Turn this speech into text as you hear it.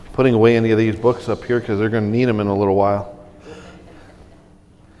putting away any of these books up here because they're going to need them in a little while.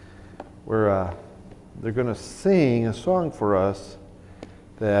 They're going to sing a song for us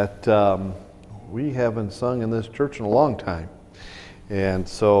that we haven't sung in this church in a long time. And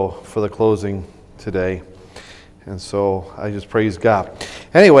so for the closing today. And so I just praise God.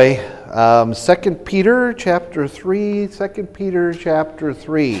 Anyway, 2 Peter chapter 3, 2 Peter chapter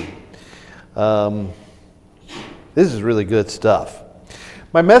 3. This is really good stuff.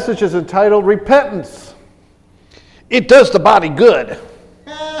 My message is entitled Repentance. It does the body good.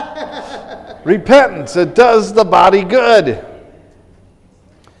 Repentance, it does the body good.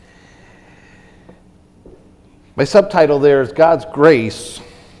 My subtitle there is God's grace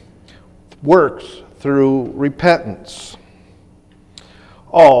works through repentance.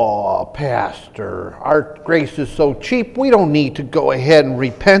 Oh, Pastor, our grace is so cheap, we don't need to go ahead and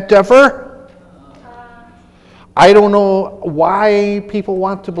repent ever. I don't know why people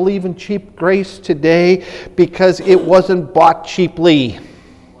want to believe in cheap grace today, because it wasn't bought cheaply.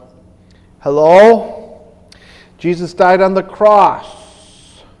 Hello? Jesus died on the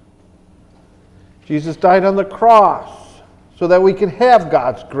cross. Jesus died on the cross so that we can have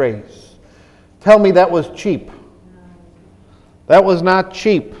God's grace. Tell me that was cheap. That was not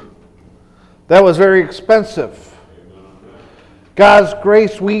cheap. That was very expensive. God's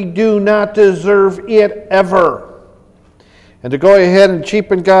grace, we do not deserve it ever. And to go ahead and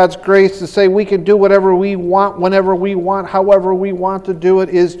cheapen God's grace to say we can do whatever we want, whenever we want, however we want to do it,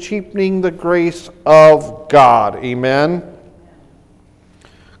 is cheapening the grace of God. Amen?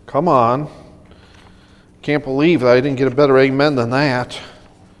 Come on. Can't believe that I didn't get a better amen than that.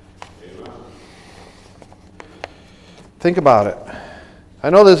 Amen. Think about it. I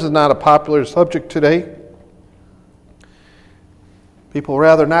know this is not a popular subject today. People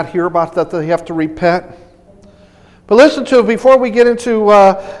rather not hear about that they have to repent. But listen to, before we get into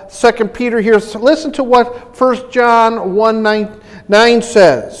 2 Peter here, listen to what 1 John 1:9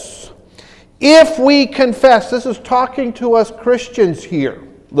 says. If we confess, this is talking to us Christians here,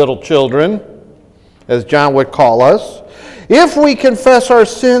 little children, as John would call us. If we confess our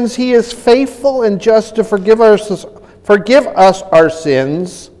sins, he is faithful and just to forgive us our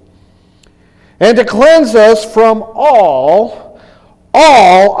sins and to cleanse us from all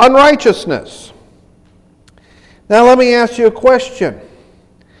unrighteousness. Now let me ask you a question.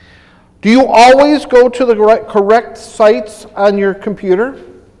 Do you always go to the correct sites on your computer?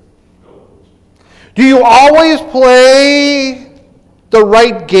 Do you always play the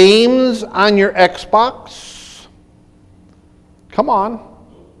right games on your Xbox? Come on.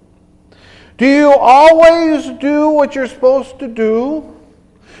 Do you always do what you're supposed to do?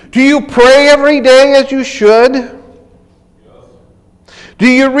 Do you pray every day as you should? Do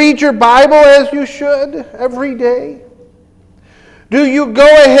you read your Bible as you should every day? Do you go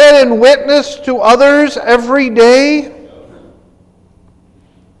ahead and witness to others every day?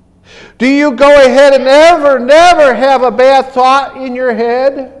 Do you go ahead and never have a bad thought in your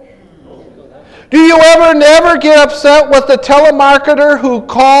head? Do you never get upset with the telemarketer who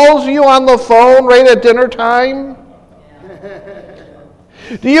calls you on the phone right at dinner time?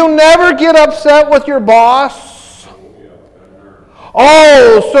 Do you never get upset with your boss?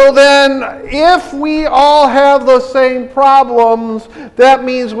 Oh, so then if we all have the same problems, that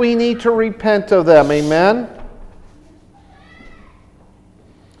means we need to repent of them. Amen?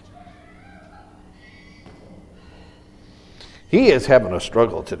 He is having a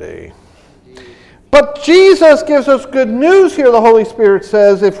struggle today. But Jesus gives us good news here, the Holy Spirit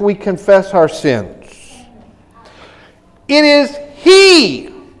says, if we confess our sins. It is He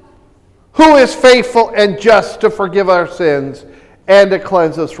who is faithful and just to forgive our sins and to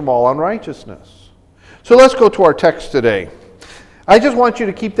cleanse us from all unrighteousness. So let's go to our text today. I just want you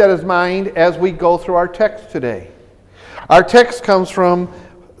to keep that in mind as we go through our text today. Our text comes from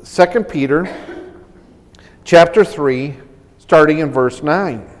 2 Peter chapter 3, starting in verse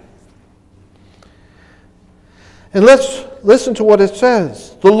 9. And let's listen to what it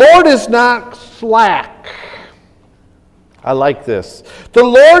says. The Lord is not slack. I like this. The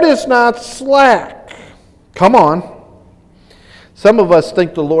Lord is not slack. Come on. Some of us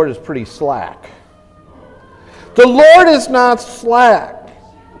think the Lord is pretty slack. The Lord is not slack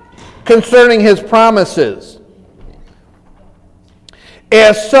concerning His promises,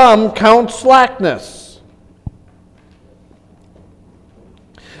 as some count slackness,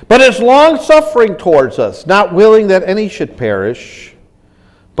 but is long-suffering towards us, not willing that any should perish,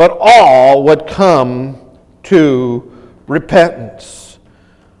 but all would come to repentance.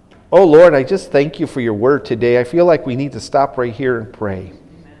 Oh Lord, I just thank you for your word today. I feel like we need to stop right here and pray.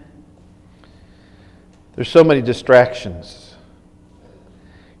 There's so many distractions.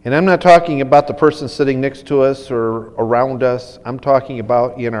 And I'm not talking about the person sitting next to us or around us. I'm talking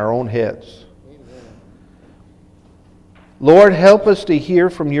about in our own heads. Amen. Lord, help us to hear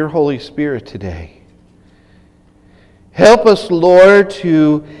from your Holy Spirit today. Help us, Lord,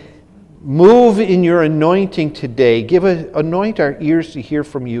 to move in your anointing today. Anoint our ears to hear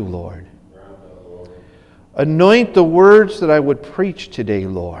from you, Lord. Anoint the words that I would preach today,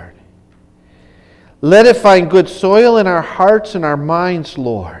 Lord. Let it find good soil in our hearts and our minds,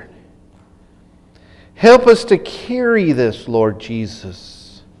 Lord. Help us to carry this, Lord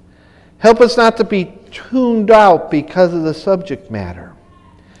Jesus. Help us not to be tuned out because of the subject matter.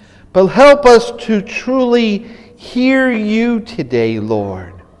 But help us to truly hear you today,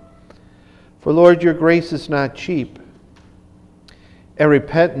 Lord. For, Lord, your grace is not cheap. And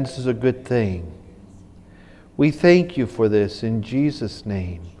repentance is a good thing. We thank you for this in Jesus'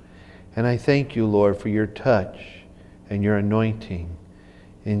 name. And I thank you, Lord, for your touch and your anointing.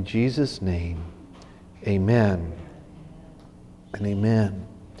 In Jesus' name, amen and amen.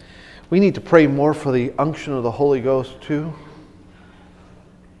 We need to pray more for the unction of the Holy Ghost, too.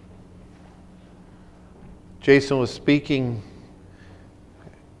 Jason was speaking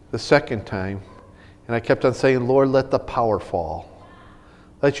the second time, and I kept on saying, Lord, let the power fall.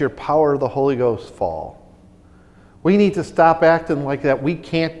 Let your power of the Holy Ghost fall. We need to stop acting like that we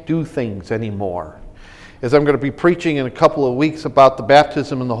can't do things anymore. As I'm going to be preaching in a couple of weeks about the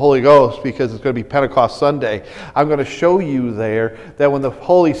baptism in the Holy Ghost, because it's going to be Pentecost Sunday, I'm going to show you there that when the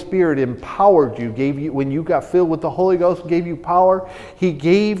Holy Spirit empowered you, when you got filled with the Holy Ghost, gave you power, He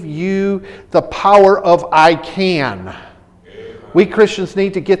gave you the power of I can. We Christians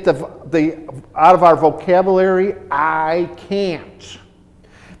need to get the out of our vocabulary, I can't.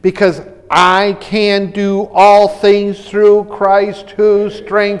 Because I can do all things through Christ who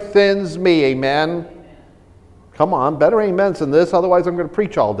strengthens me. Amen. Come on, better amens than this, otherwise I'm going to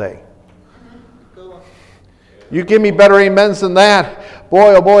preach all day. You give me better amens than that,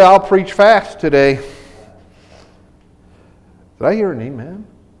 boy, oh boy, I'll preach fast today. Did I hear an amen?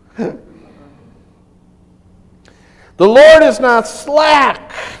 The Lord is not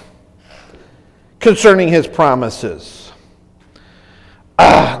slack concerning His promises.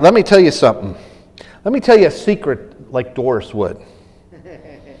 Let me tell you something. Let me tell you a secret like Doris would.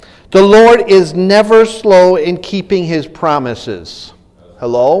 The Lord is never slow in keeping His promises.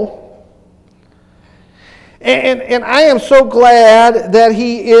 Hello? And I am so glad that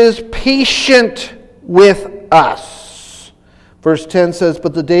He is patient with us. Verse 10 says,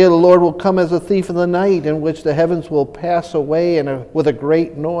 but the day of the Lord will come as a thief in the night, in which the heavens will pass away with a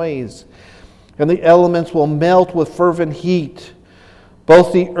great noise, and the elements will melt with fervent heat.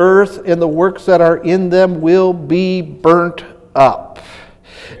 Both the earth and the works that are in them will be burnt up.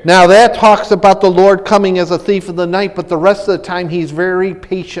 Now that talks about the Lord coming as a thief in the night, but the rest of the time He's very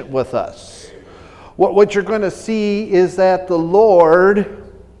patient with us. What you're going to see is that the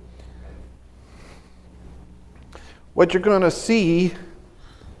Lord, what you're going to see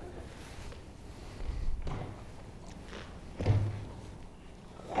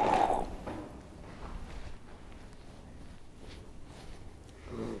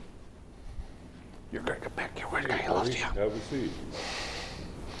you're going to come back here. Where's the guy? I lost you. Have a seat.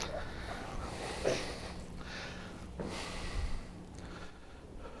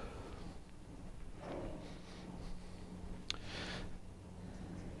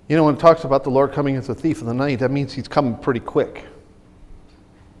 You know, when it talks about the Lord coming as a thief in the night, that means He's coming pretty quick.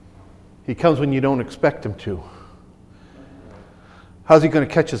 He comes when you don't expect Him to. How's He going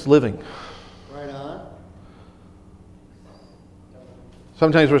to catch us living? Right on.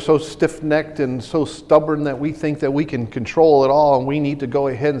 Sometimes we're so stiff-necked and so stubborn that we think that we can control it all, and we need to go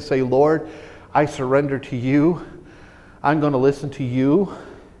ahead and say, Lord, I surrender to you. I'm going to listen to you.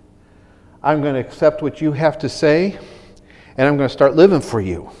 I'm going to accept what you have to say, and I'm going to start living for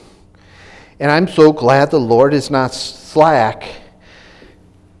you. And I'm so glad the Lord is not slack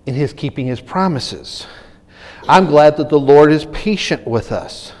in His keeping His promises. I'm glad that the Lord is patient with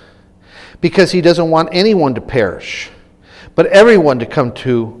us, because He doesn't want anyone to perish, but everyone to come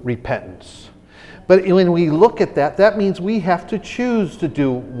to repentance. But when we look at that, that means we have to choose to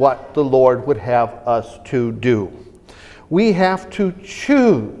do what the Lord would have us to do. We have to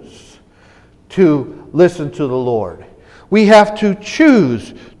choose to listen to the Lord. We have to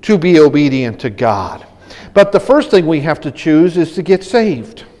choose to be obedient to God. But the first thing we have to choose is to get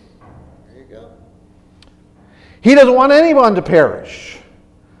saved. There you go. He doesn't want anyone to perish,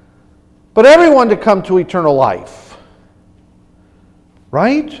 but everyone to come to eternal life.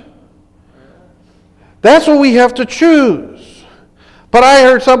 Right? That's what we have to choose. But I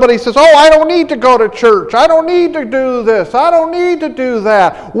heard somebody says, oh, I don't need to go to church. I don't need to do this. I don't need to do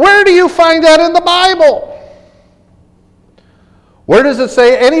that. Where do you find that in the Bible? Where does it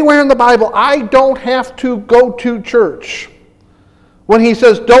say anywhere in the Bible, I don't have to go to church? When he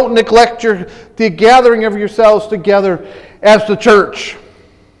says, don't neglect the gathering of yourselves together as the church.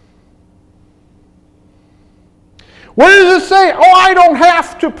 Where does it say, oh, I don't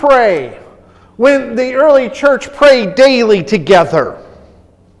have to pray? When the early church prayed daily together.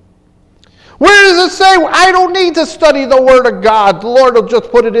 Where does it say, I don't need to study the Word of God? The Lord will just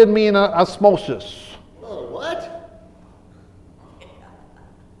put it in me in osmosis. Oh, what?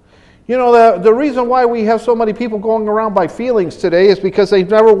 You know, the reason why we have so many people going around by feelings today is because they've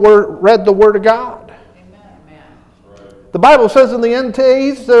never read the Word of God. Amen. The Bible says in the end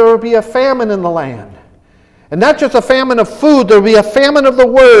days there will be a famine in the land. And not just a famine of food, there will be a famine of the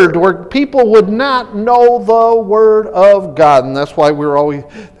Word where people would not know the Word of God. And that's why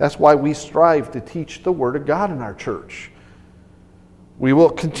we strive to teach the Word of God in our church. We will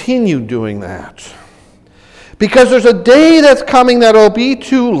continue doing that. Because there's a day that's coming that will be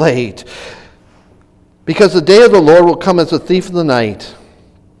too late. Because the day of the Lord will come as a thief in the night.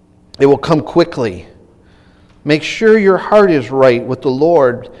 It will come quickly. Make sure your heart is right with the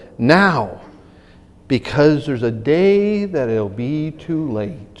Lord now. Because there's a day that it'll be too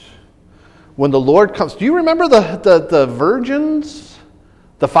late. When the Lord comes. Do you remember the virgins?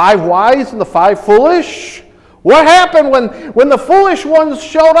 The 5 wise and the 5 foolish? What happened when the foolish ones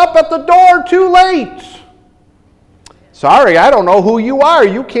showed up at the door too late? Sorry, I don't know who you are.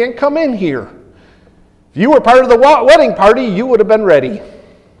 You can't come in here. If you were part of the wedding party, you would have been ready.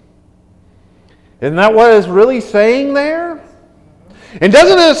 Isn't that what it's really saying there? And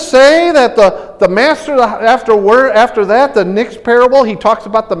doesn't it say that the master, after that, the next parable, he talks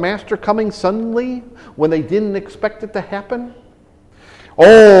about the master coming suddenly when they didn't expect it to happen?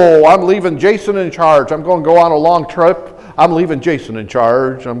 Oh, I'm leaving Jason in charge. I'm going to go on a long trip. I'm leaving Jason in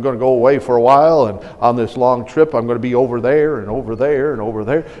charge. I'm going to go away for a while, and on this long trip, I'm going to be over there and over there and over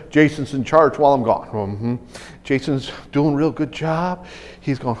there. Jason's in charge while I'm gone. Jason's doing a real good job.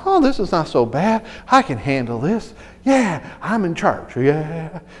 He's going, oh, this is not so bad. I can handle this. Yeah, I'm in charge.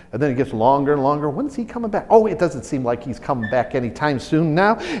 Yeah. And then it gets longer and longer. When's he coming back? Oh, it doesn't seem like he's coming back anytime soon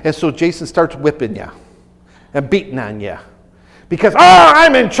now. And so Jason starts whipping you and beating on you. Because,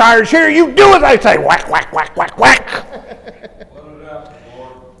 I'm in charge here. You do as I say. Whack, whack, whack, whack, whack.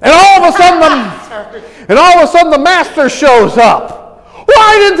 And all of a sudden the master shows up. Well,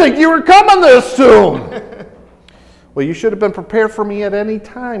 I didn't think you were coming this soon. Well, you should have been prepared for me at any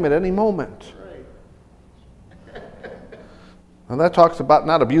time, at any moment. And that talks about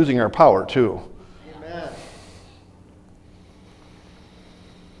not abusing our power, too. Amen.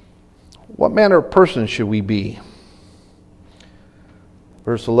 What manner of person should we be?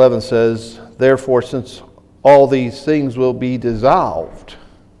 Verse 11 says, therefore, since all these things will be dissolved,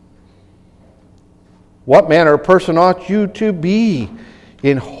 what manner of person ought you to be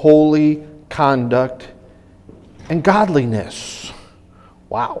in holy conduct and godliness?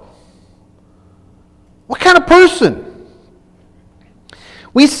 Wow. What kind of person?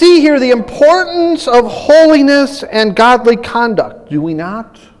 We see here the importance of holiness and godly conduct, do we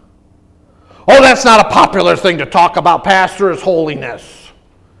not? Oh, that's not a popular thing to talk about, Pastor, is holiness.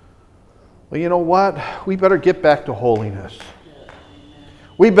 Well, you know what? We better get back to holiness.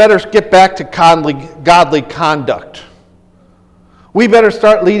 We better get back to godly conduct. We better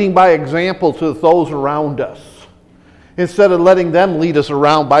start leading by example to those around us instead of letting them lead us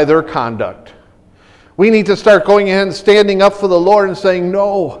around by their conduct. We need to start going ahead and standing up for the Lord and saying,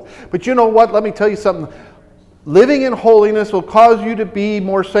 no. But you know what? Let me tell you something. Living in holiness will cause you to be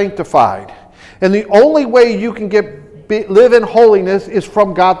more sanctified. And the only way you can live in holiness is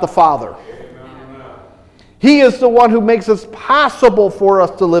from God the Father. He is the one who makes it possible for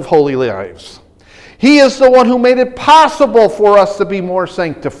us to live holy lives. He is the one who made it possible for us to be more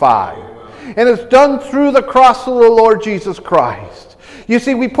sanctified. And it's done through the cross of the Lord Jesus Christ. You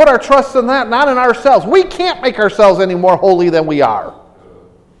see, we put our trust in that, not in ourselves. We can't make ourselves any more holy than we are.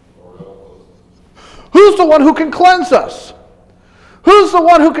 Who's the one who can cleanse us? Who's the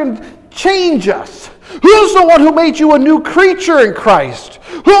one who can change us? Who's the one who made you a new creature in Christ?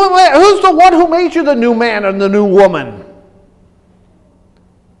 Who's the one who made you the new man and the new woman?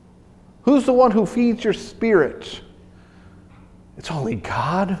 Who's the one who feeds your spirit? It's only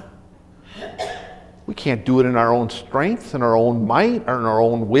God. We can't do it in our own strength, in our own might, or in our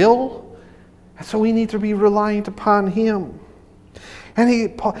own will. And so we need to be reliant upon Him.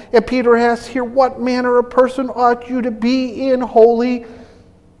 And Peter asks here, what manner of person ought you to be in holy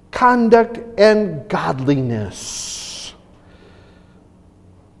conduct and godliness?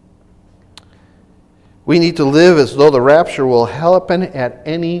 We need to live as though the rapture will happen at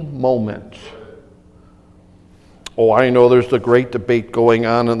any moment. Oh, I know there's the great debate going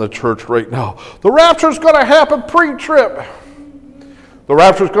on in the church right now. The rapture's going to happen pre-trib. The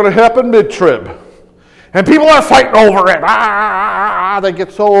rapture's going to happen mid-trib. And people are fighting over it. They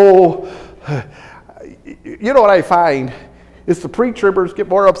get so... You know what I find is the pre-tribbers get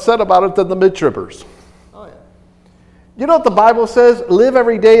more upset about it than the mid-tribbers. Oh, yeah. You know what the Bible says? Live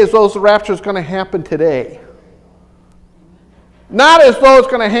every day as though the rapture is going to happen today. Not as though it's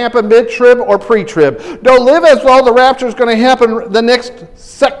going to happen mid-trib or pre-trib. No, live as though the rapture is going to happen the next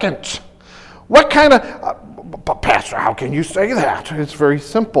second. What kind of... Pastor, how can you say that? It's very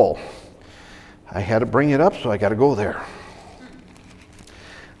simple. I had to bring it up, so I got to go there.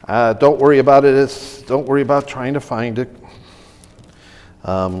 Don't worry about it. Don't worry about trying to find it.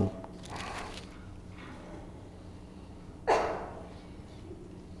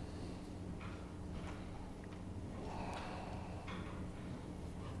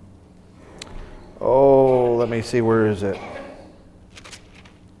 Oh, let me see, where is it?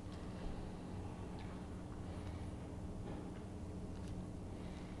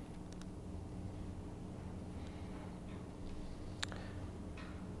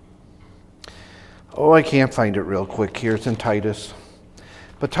 Oh, I can't find it real quick here. It's in Titus.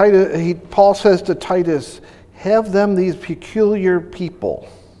 But Paul says to Titus, have them, these peculiar people.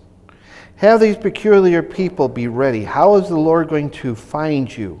 Have these peculiar people be ready. How is the Lord going to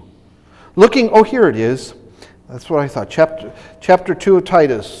find you? Here it is. That's what I thought. Chapter 2 of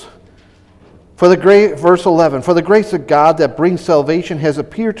Titus. Verse 11. For the grace of God that brings salvation has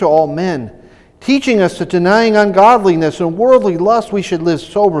appeared to all men, teaching us that denying ungodliness and worldly lust, we should live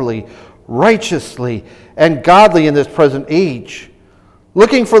soberly, righteously, and godly in this present age,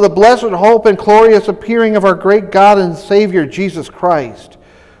 looking for the blessed hope and glorious appearing of our great God and Savior Jesus Christ,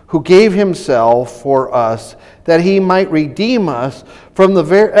 who gave himself for us, that he might redeem us from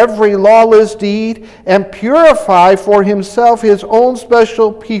every lawless deed and purify for himself his own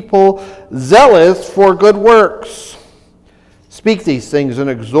special people, zealous for good works. Speak these things and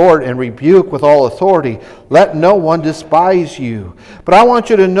exhort and rebuke with all authority. Let no one despise you. But I want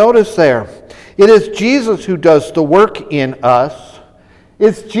you to notice there, it is Jesus who does the work in us.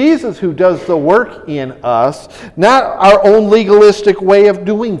 It's Jesus who does the work in us, not our own legalistic way of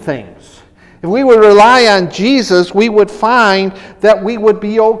doing things. If we would rely on Jesus, we would find that we would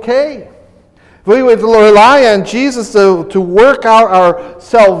be okay. If we would rely on Jesus to work out our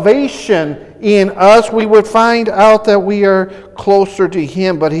salvation in us, we would find out that we are closer to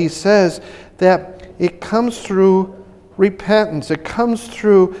him. But he says that it comes through repentance. It comes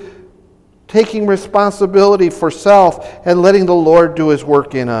through taking responsibility for self and letting the Lord do his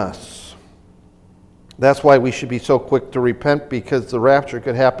work in us. That's why we should be so quick to repent, because the rapture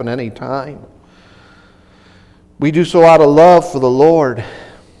could happen any time. We do so out of love for the Lord.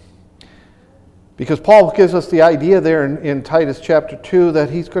 Because Paul gives us the idea there in Titus chapter 2 that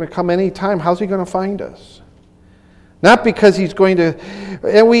he's going to come any time. How's he going to find us? Not because he's going to...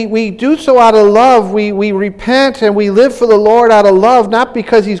 And we do so out of love. We repent and we live for the Lord out of love, not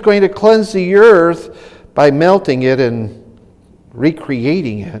because he's going to cleanse the earth by melting it and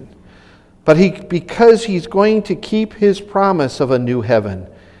recreating it, but because he's going to keep his promise of a new heaven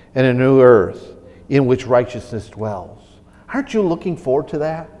and a new earth in which righteousness dwells. Aren't you looking forward to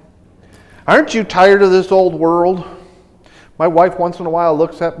that? Aren't you tired of this old world? My wife once in a while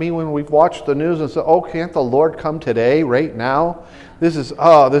looks at me when we've watched the news and says, "Oh, can't the Lord come today, right now? This is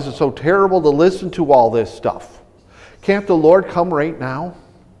so terrible to listen to all this stuff. Can't the Lord come right now?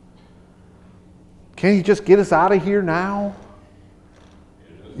 Can't he just get us out of here now?"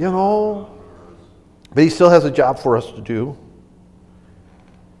 You know? But he still has a job for us to do.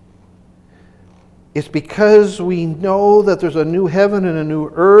 It's because we know that there's a new heaven and a new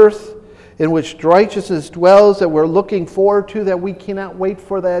earth in which righteousness dwells that we're looking forward to, that we cannot wait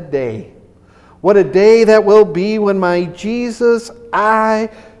for that day. What a day that will be when my Jesus I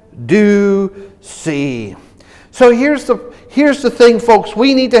do see. So here's the thing, folks.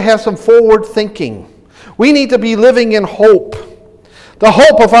 We need to have some forward thinking. We need to be living in hope. The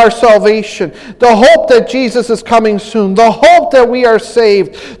hope of our salvation. The hope that Jesus is coming soon. The hope that we are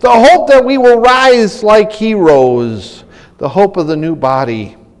saved. The hope that we will rise like he rose. The hope of the new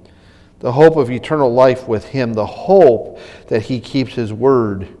body. The hope of eternal life with him. The hope that he keeps his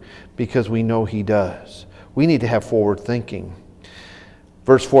word, because we know he does. We need to have forward thinking.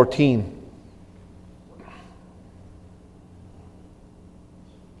 Verse 14.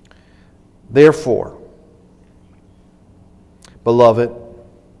 Therefore, beloved,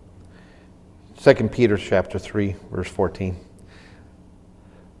 2 Peter chapter 3, verse 14.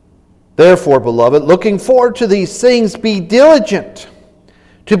 Therefore, beloved, looking forward to these things, be diligent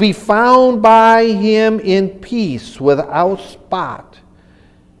to be found by him in peace, without spot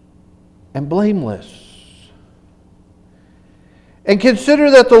and blameless. And consider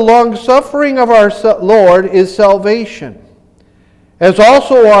that the long-suffering of our Lord is salvation, as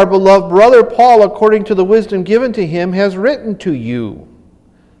also our beloved brother Paul, according to the wisdom given to him, has written to you.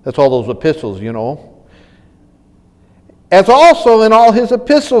 That's all those epistles, you know. As also in all his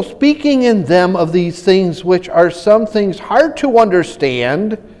epistles, speaking in them of these things, which are some things hard to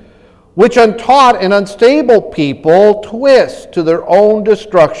understand, which untaught and unstable people twist to their own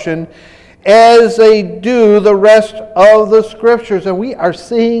destruction, as they do the rest of the Scriptures. And we are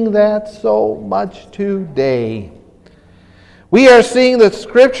seeing that so much today. We are seeing the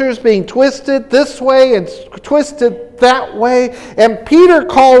Scriptures being twisted this way and twisted that way. And Peter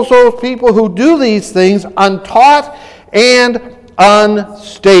calls those people who do these things untaught and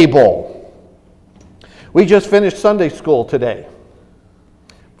unstable. We just finished Sunday school today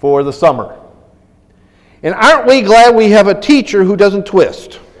for the summer. And aren't we glad we have a teacher who doesn't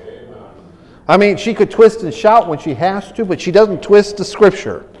twist? I mean, she could twist and shout when she has to, but she doesn't twist the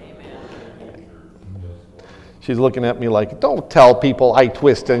Scripture. She's looking at me like, don't tell people I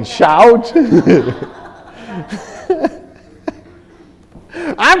twist and shout.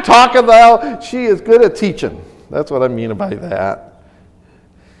 I'm talking about she is good at teaching. That's what I mean by that.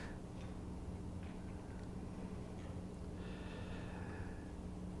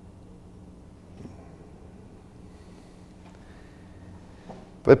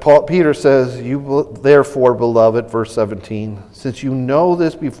 But Peter says, you therefore, beloved, verse 17, since you know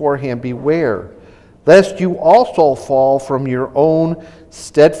this beforehand, beware, lest you also fall from your own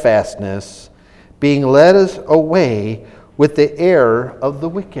steadfastness, being led away with the error of the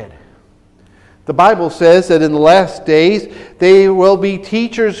wicked. The Bible says that in the last days, there will be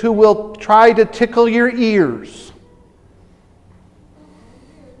teachers who will try to tickle your ears.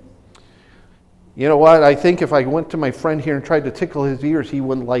 You know what? I think if I went to my friend here and tried to tickle his ears, he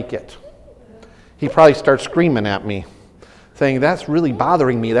wouldn't like it. He'd probably start screaming at me, saying, that's really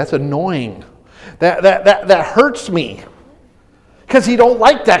bothering me. That's annoying. That hurts me. Because he don't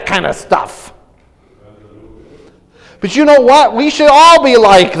like that kind of stuff. But you know what? We should all be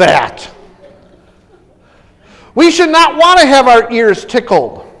like that. We should not want to have our ears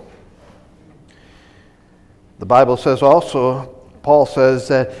tickled. The Bible says also, Paul says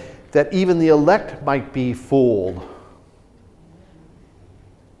that even the elect might be fooled.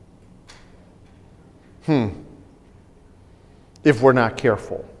 If we're not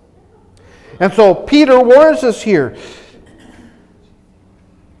careful. And so Peter warns us here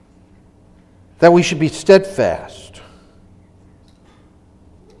that we should be steadfast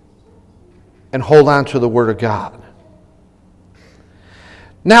and hold on to the Word of God.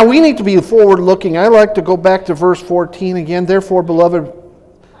 Now we need to be forward-looking. I like to go back to verse 14 again. Therefore, beloved,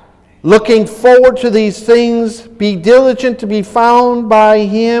 looking forward to these things, be diligent to be found by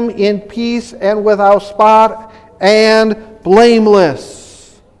him in peace and without spot and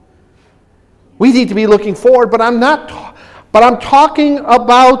blameless. We need to be looking forward, but I'm talking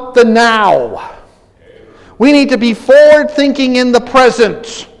about the now. We need to be forward thinking in the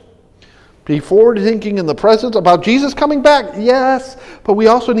present. Be forward thinking in the present about Jesus coming back, yes, but we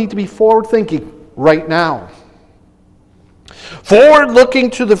also need to be forward thinking right now. Forward looking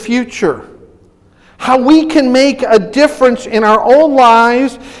to the future. How we can make a difference in our own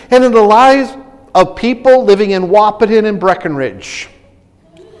lives and in the lives of people living in Wahpeton and Breckenridge.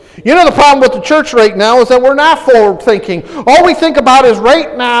 You know, the problem with the church right now is that we're not forward thinking. All we think about is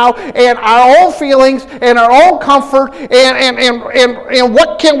right now and our own feelings and our own comfort and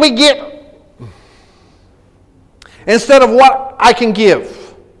what can we get instead of what I can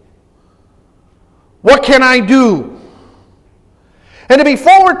give. What can I do? And to be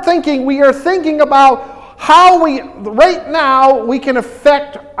forward thinking, we are thinking about how right now, we can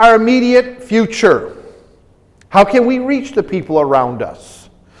affect our immediate future. How can we reach the people around us?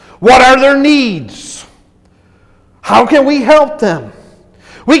 What are their needs? How can we help them?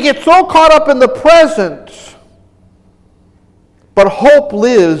 We get so caught up in the present, but hope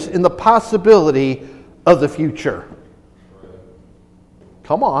lives in the possibility of the future.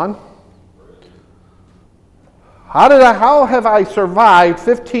 Come on. How have I survived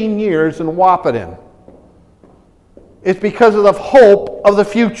 15 years in Wahpeton? It's because of the hope of the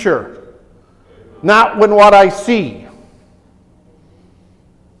future, not when what I see.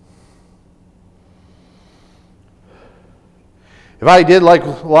 If I did like a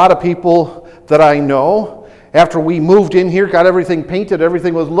lot of people that I know, After we moved in here, got everything painted,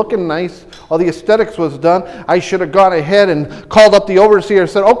 everything was looking nice, all the aesthetics was done, I should have gone ahead and called up the overseer and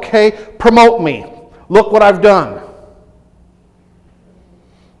said, okay, promote me. Look what I've done.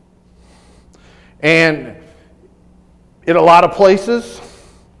 And in a lot of places,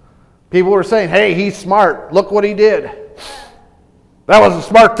 people were saying, hey, he's smart. Look what he did. That was a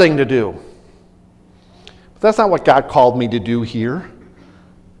smart thing to do. But that's not what God called me to do here.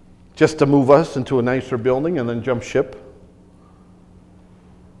 Just to move us into a nicer building and then jump ship.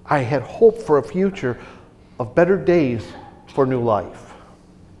 I had hope for a future of better days for New Life.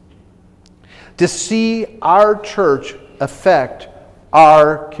 To see our church affect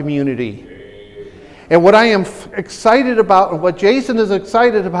our community. And what I am excited about, and what Jason is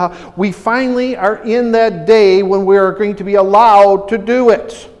excited about, we finally are in that day when we are going to be allowed to do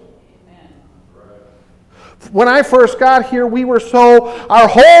it. When I first got here, our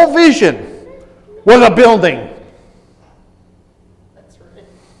whole vision was a building. That's right.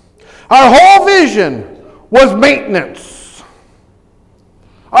 Our whole vision was maintenance.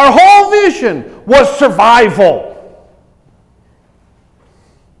 Our whole vision was survival.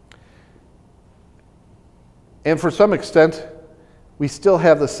 And for some extent, we still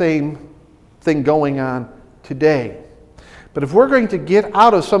have the same thing going on today. But if we're going to get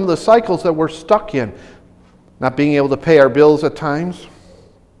out of some of the cycles that we're stuck in, not being able to pay our bills at times,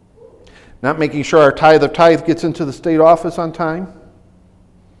 not making sure our tithe gets into the state office on time,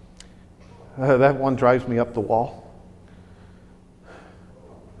 that one drives me up the wall.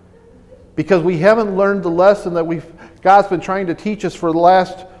 Because we haven't learned the lesson that God's been trying to teach us for the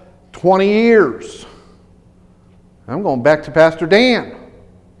last 20 years. I'm going back to Pastor Dan.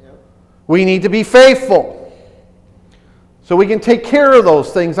 Yep. We need to be faithful so we can take care of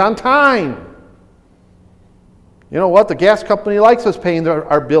those things on time. You know what? The gas company likes us paying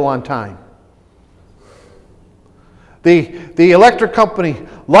our bill on time. The electric company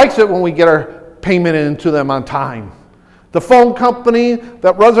likes it when we get our payment into them on time. The phone company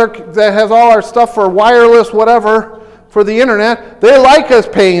that has all our stuff for wireless, whatever, for the internet, they like us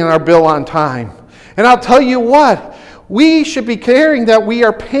paying our bill on time. And I'll tell you what, we should be caring that we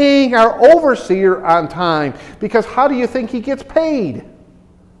are paying our overseer on time. Because how do you think he gets paid?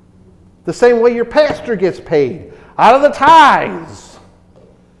 The same way your pastor gets paid. Out of the tithes.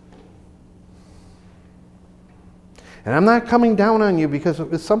 And I'm not coming down on you because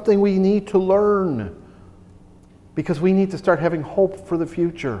it's something we need to learn. Because we need to start having hope for the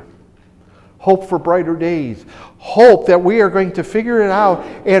future. Hope for brighter days. Hope that we are going to figure it out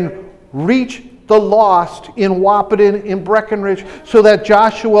and reach the lost in Wahpeton, in Breckenridge, so that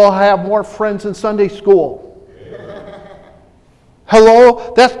Joshua will have more friends in Sunday school.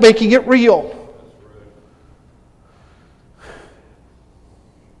 Hello? That's making it real.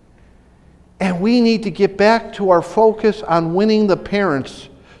 And we need to get back to our focus on winning the parents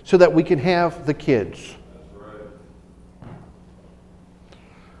so that we can have the kids.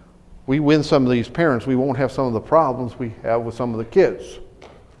 We win some of these parents, we won't have some of the problems we have with some of the kids.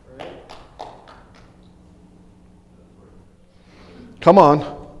 Come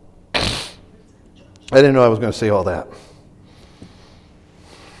on. I didn't know I was going to say all that.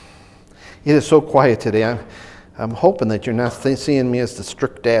 It is so quiet today. I'm hoping that you're not seeing me as the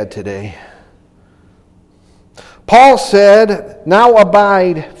strict dad today. Paul said, now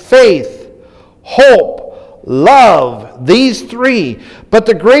abide faith, hope, love, these three. But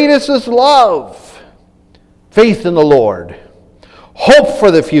the greatest is love. Faith in the Lord. Hope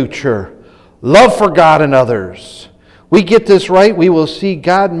for the future. Love for God and others. We get this right, we will see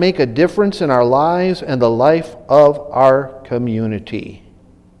God make a difference in our lives and the life of our community.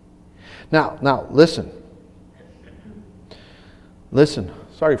 Now, listen. Listen.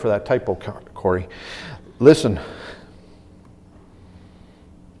 Sorry for that typo, Corey. Listen.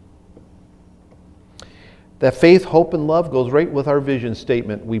 That faith, hope, and love goes right with our vision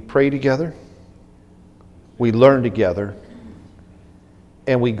statement. We pray together, we learn together,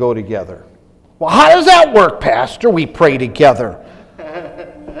 and we go together. Well, how does that work, Pastor? We pray together.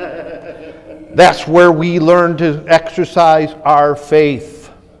 That's where we learn to exercise our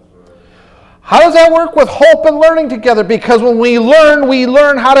faith. How does that work with hope and learning together? Because when we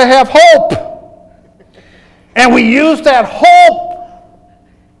learn how to have hope. And we use that hope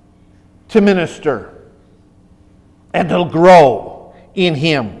to minister and to grow in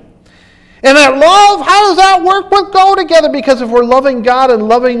Him. And that love, how does that work with go together? Because if we're loving God and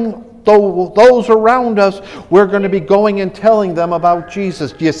loving those around us, we're going to be going and telling them about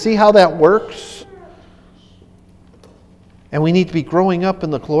Jesus. Do you see how that works? And we need to be growing up in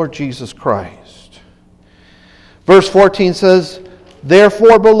the Lord Jesus Christ. Verse 14 says,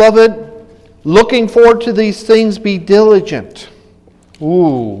 therefore, beloved, Looking forward to these things, be diligent.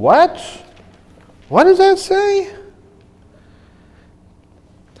 Ooh, what? What does that say?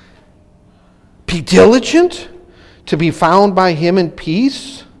 Be diligent to be found by him in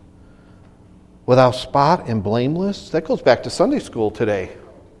peace, without spot and blameless. That goes back to Sunday school today.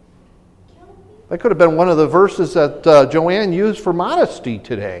 That could have been one of the verses that Joanne used for modesty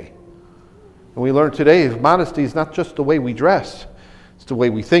today. And we learned today modesty is not just the way we dress. It's the way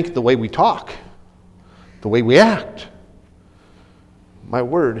we think, the way we talk, the way we act. My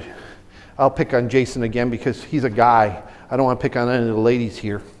word, I'll pick on Jason again because he's a guy. I don't want to pick on any of the ladies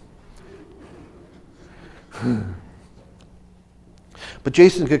here. But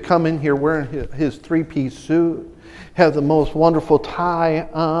Jason could come in here wearing his three-piece suit, have the most wonderful tie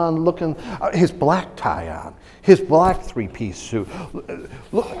on, his black tie on, his black three-piece suit,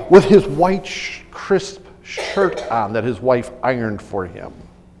 with his white crisp shirt on that his wife ironed for him.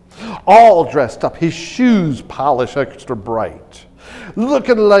 All dressed up, his shoes polished extra bright,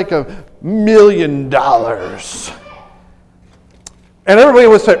 looking like $1 million. And everybody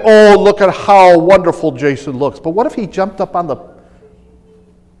would say, oh, look at how wonderful Jason looks. But what if he jumped up on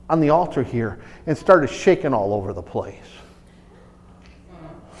the altar here and started shaking all over the place?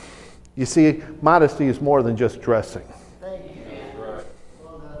 You see, modesty is more than just dressing.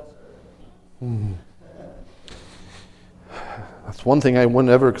 That's one thing I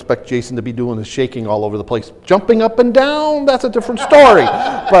wouldn't ever expect Jason to be doing is shaking all over the place. Jumping up and down, that's a different story.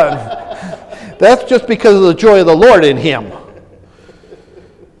 But that's just because of the joy of the Lord in him.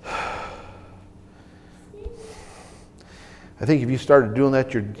 I think if you started doing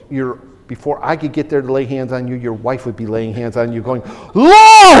that, you're before I could get there to lay hands on you, your wife would be laying hands on you going,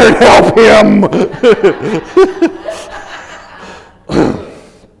 Lord, help him!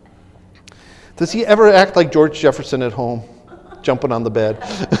 Does he ever act like George Jefferson at home, jumping on the bed?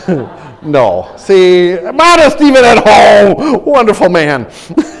 No. See, modest even at home. Wonderful man.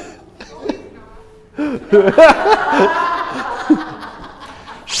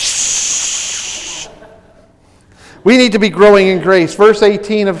 We need to be growing in grace. Verse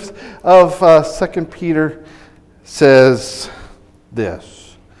 18 of 2 Peter says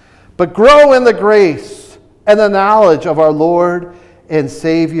this. But grow in the grace and the knowledge of our Lord and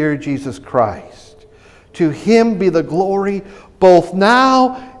Savior Jesus Christ. To him be the glory both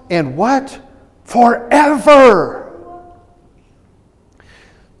now and what? Forever.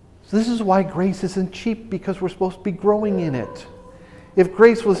 So this is why grace isn't cheap, because we're supposed to be growing in it. If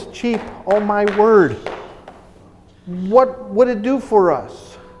grace was cheap, oh my word, what would it do for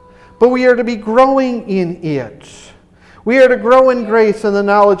us? But we are to be growing in it. We are to grow in grace and the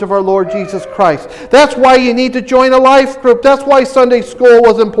knowledge of our Lord Jesus Christ. That's why you need to join a life group. That's why Sunday school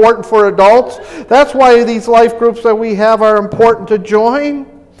was important for adults. That's why these life groups that we have are important to join.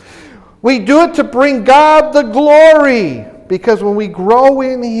 We do it to bring God the glory. Because when we grow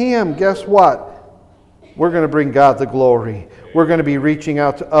in Him, guess what? We're going to bring God the glory. We're going to be reaching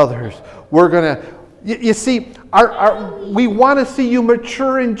out to others. We're going to... You see, we want to see you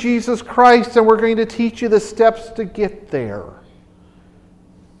mature in Jesus Christ, and we're going to teach you the steps to get there.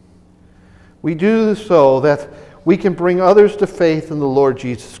 We do so that we can bring others to faith in the Lord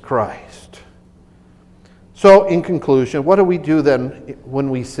Jesus Christ. So, in conclusion, what do we do then when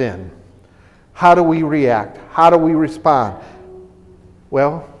we sin? How do we react? How do we respond?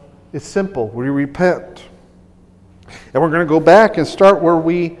 Well, it's simple. We repent. And we're going to go back and start where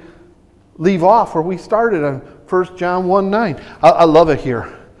we leave off, where we started on 1 John 1:9. I love it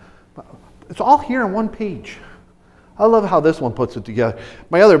here. It's all here on one page. I love how this one puts it together.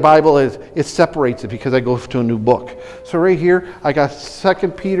 My other Bible it separates it because I go to a new book. So right here, I got 2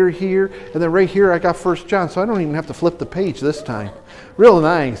 Peter here, and then right here I got 1 John. So I don't even have to flip the page this time. Real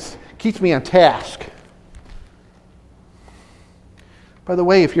nice. Keeps me on task. By the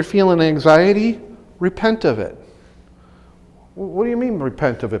way, if you're feeling anxiety, repent of it. What do you mean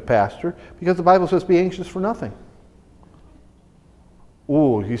repent of it, Pastor? Because the Bible says be anxious for nothing.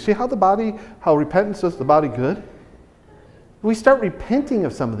 Ooh, you see how repentance does the body good? We start repenting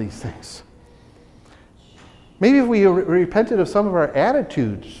of some of these things. Maybe if we repented of some of our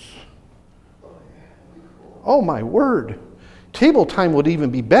attitudes. Oh my word. Table time would even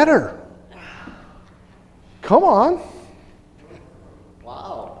be better. Come on.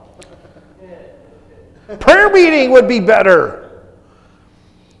 Wow. Prayer meeting would be better.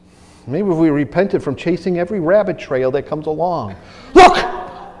 Maybe if we repented from chasing every rabbit trail that comes along. Look!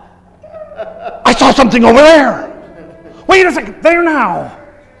 I saw something over there! Wait a second, there now!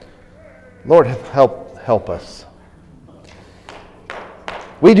 Lord, help us.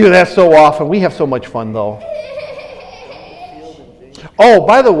 We do that so often. We have so much fun, though. Oh,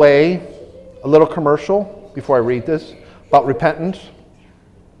 by the way, A little commercial before I read this about repentance.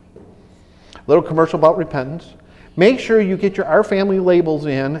 A little commercial about repentance. Make sure you get your Our Family labels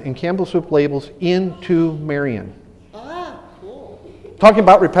in and Campbell Soup labels into Marion. Cool. Talking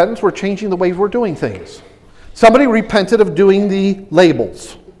about repentance, we're changing the ways we're doing things. Somebody repented of doing the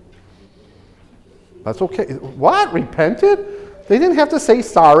labels. That's okay. What? Repented? They didn't have to say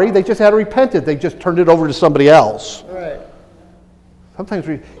sorry. They just had to repent it. They just turned it over to somebody else. All right.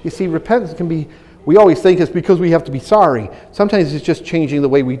 Sometimes, you see, repentance can be, we always think it's because we have to be sorry. Sometimes it's just changing the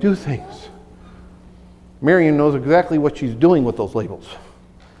way we do things. Marion knows exactly what she's doing with those labels.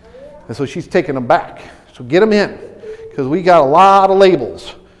 And so she's taking them back. So get them in, because we got a lot of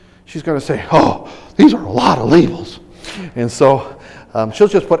labels. She's going to say, oh, these are a lot of labels. And so she'll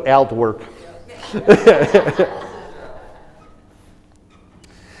just put Al to work.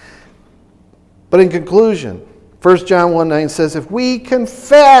 But in conclusion, 1 John 1:9 says, if we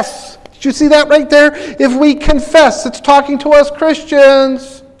confess, did you see that right there? If we confess, it's talking to us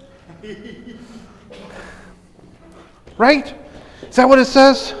Christians. Right? Is that what it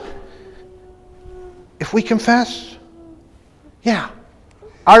says? If we confess, yeah,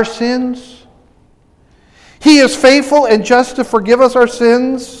 our sins, He is faithful and just to forgive us our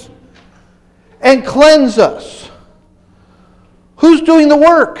sins and cleanse us. Who's doing the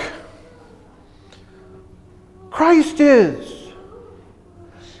work? Christ is.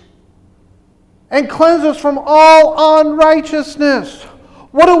 And cleanse us from all unrighteousness.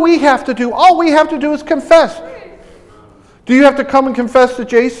 What do we have to do? All we have to do is confess. Do you have to come and confess to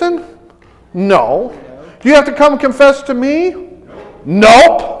Jason? No. Do you have to come and confess to me?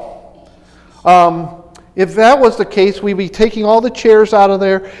 Nope. If that was the case, we'd be taking all the chairs out of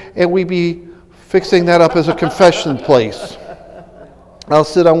there and we'd be fixing that up as a confession place. I'll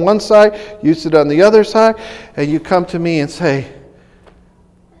sit on one side, you sit on the other side, and you come to me and say,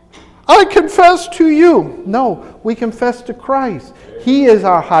 I confess to you. No, we confess to Christ. He is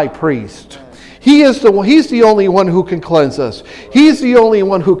our high priest. He's the only one who can cleanse us. He's the only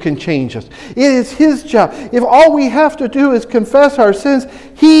one who can change us. It is His job. If all we have to do is confess our sins,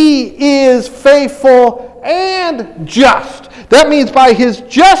 He is faithful and just. That means by His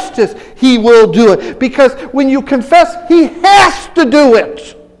justice, He will do it. Because when you confess, He has to do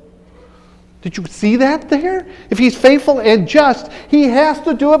it. Did you see that there? If He's faithful and just, He has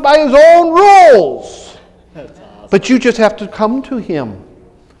to do it by His own rules. That's awesome. But you just have to come to Him.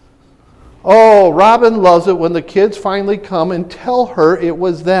 Oh, Robin loves it when the kids finally come and tell her it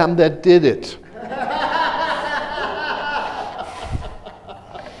was them that did it.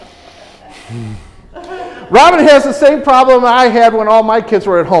 Robin has the same problem I had when all my kids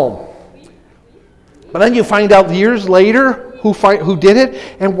were at home. But then you find out years later who did it,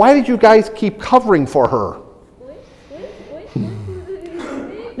 and why did you guys keep covering for her?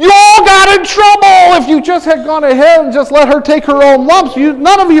 You all got in trouble. If you just had gone ahead and just let her take her own lumps,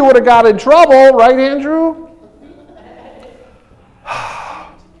 none of you would have got in trouble, right, Andrew?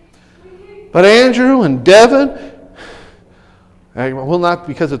 But Andrew and Devin, I will not,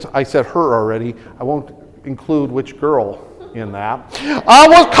 because I said her already, I won't include which girl in that. I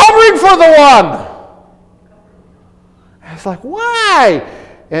was covering for the one. It's like, why?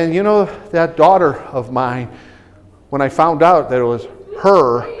 And you know, that daughter of mine, when I found out that it was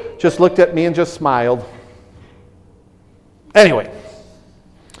her, just looked at me and just smiled. Anyway,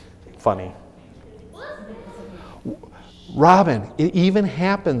 funny. Robin, it even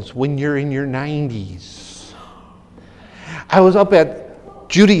happens when you're in your 90s. I was up at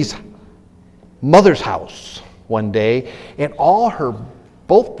Judy's mother's house one day, and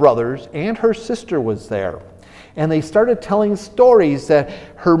both brothers and her sister was there. And they started telling stories that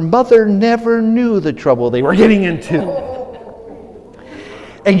her mother never knew the trouble they were getting into.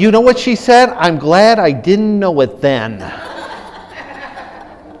 And you know what she said? I'm glad I didn't know it then.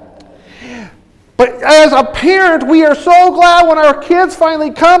 But as a parent, we are so glad when our kids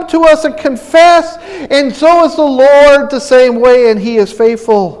finally come to us and confess. And so is the Lord the same way. And He is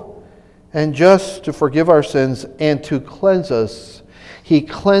faithful and just to forgive our sins and to cleanse us. He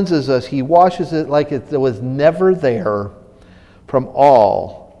cleanses us. He washes it like it was never there from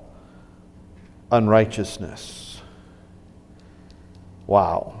all unrighteousness.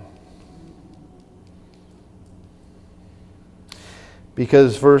 Wow.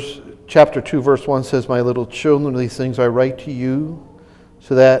 Because chapter 2, verse 1 says, my little children, these things I write to you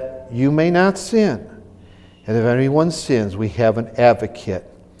so that you may not sin. And if anyone sins, we have an advocate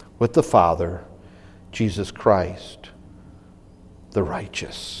with the Father, Jesus Christ, the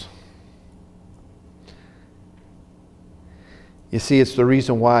righteous. You see, it's the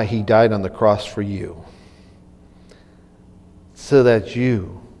reason why He died on the cross for you. So that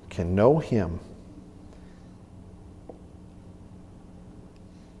you can know Him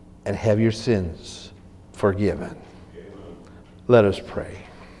and have your sins forgiven. Let us pray.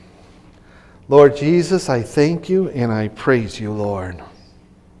 Lord Jesus, I thank you and I praise you, Lord.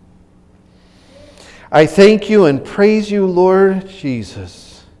 I thank you and praise you, Lord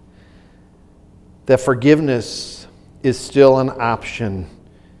Jesus, that forgiveness is still an option.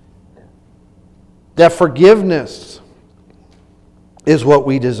 That forgiveness is what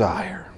we desire.